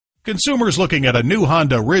Consumers looking at a new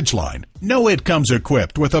Honda Ridgeline know it comes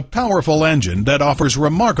equipped with a powerful engine that offers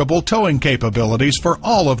remarkable towing capabilities for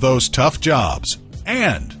all of those tough jobs.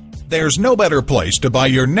 And there's no better place to buy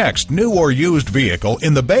your next new or used vehicle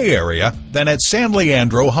in the Bay Area than at San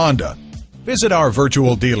Leandro Honda. Visit our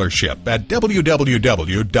virtual dealership at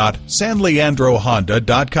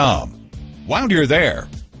www.sanleandrohonda.com. While you're there,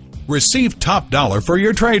 receive top dollar for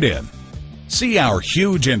your trade-in. See our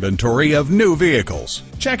huge inventory of new vehicles.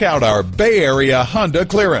 Check out our Bay Area Honda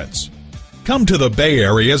clearance. Come to the Bay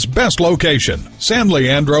Area's best location, San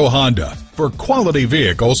Leandro Honda, for quality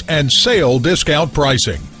vehicles and sale discount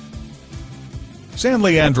pricing. San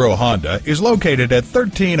Leandro Honda is located at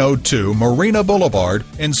 1302 Marina Boulevard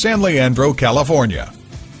in San Leandro, California.